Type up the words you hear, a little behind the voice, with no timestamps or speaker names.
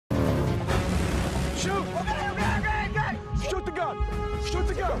Shoot! Okay. Shoot the gun! Shoot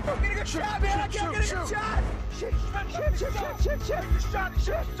the gun! I'm getting a shot, man! I can't get a shot! Shit!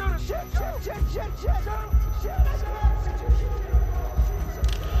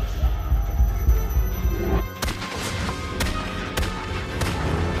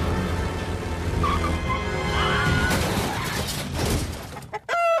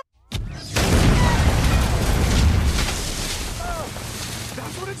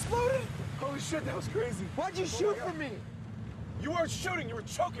 That's what exploded? Holy shit, that was crazy. Why'd you shoot for me? You weren't shooting, you were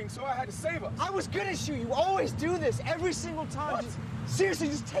choking, so I had to save us. I was gonna shoot. You always do this every single time. What? Seriously,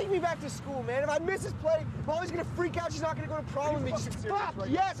 just take me back to school, man. If I miss this play, I'm always gonna freak out. She's not gonna go to prom with me. Just stop. Right?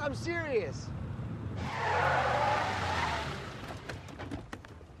 Yes, I'm serious. I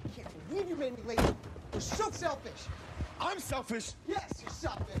can't believe you made me late. You're so selfish. I'm selfish. Yes, you're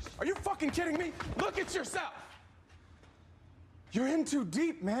selfish. Are you fucking kidding me? Look at yourself. You're in too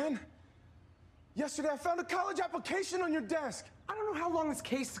deep, man. Yesterday, I found a college application on your desk. I don't know how long this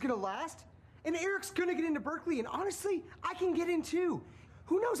case is gonna last. And Eric's gonna get into Berkeley, and honestly, I can get in too.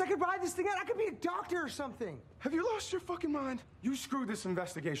 Who knows, I could ride this thing out. I could be a doctor or something. Have you lost your fucking mind? You screwed this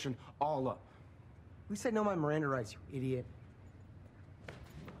investigation all up. We said no my Miranda rights, you idiot.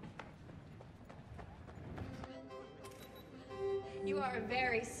 You are a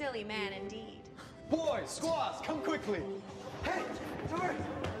very silly man indeed. Boys, squaws, come quickly. Hey, sorry.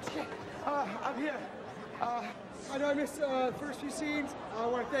 I'm here. I know I missed the first few scenes. I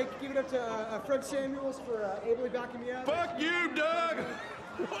want to give it up to Fred Samuels for ably backing me up. Fuck you, Doug!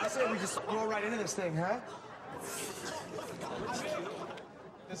 I say we just roll right into this thing, huh?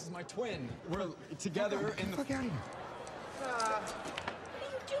 This is my twin. We're together in the... Fuck out of here. What are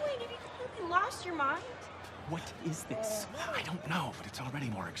you doing? Have you completely lost your mind? What is this? I don't know, but it's already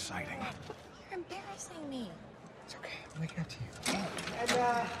more exciting. You're embarrassing me. It's okay. I'll make it up to you.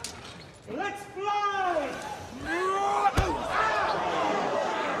 And, let's fly!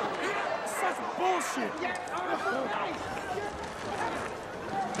 Such bullshit!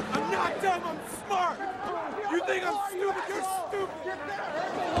 I'm not dumb, I'm smart! You think I'm stupid? You're stupid!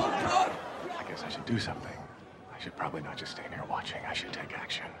 I guess I should do something. I should probably not just stand here watching. I should take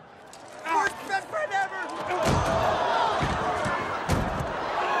action. Worst best friend ever!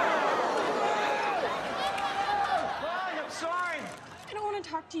 I'm sorry. I don't want to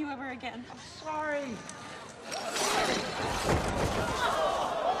talk to you ever again. Sorry.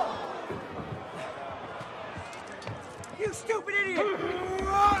 You stupid idiot!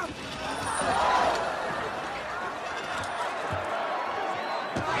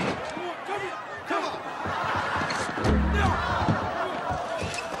 Come on!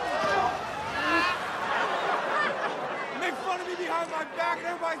 Make fun of me behind my back and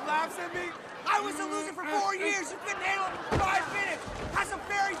everybody laughs at me? I was a loser for 4 years. You couldn't handle it for 5 minutes. That's some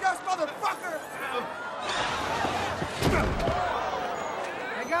fairy dust, motherfucker.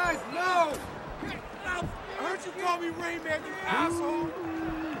 Hey guys, no! I heard you call me Rain Man, you asshole!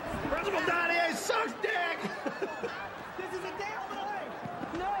 Principal Donnie sucks dick! This is a damn lie.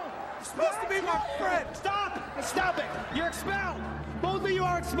 No. You're supposed to be my friend! Stop! Stop it! You're expelled! Both of you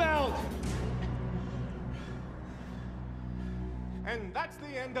are expelled! And that's the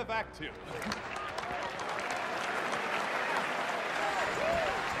end of Act 2.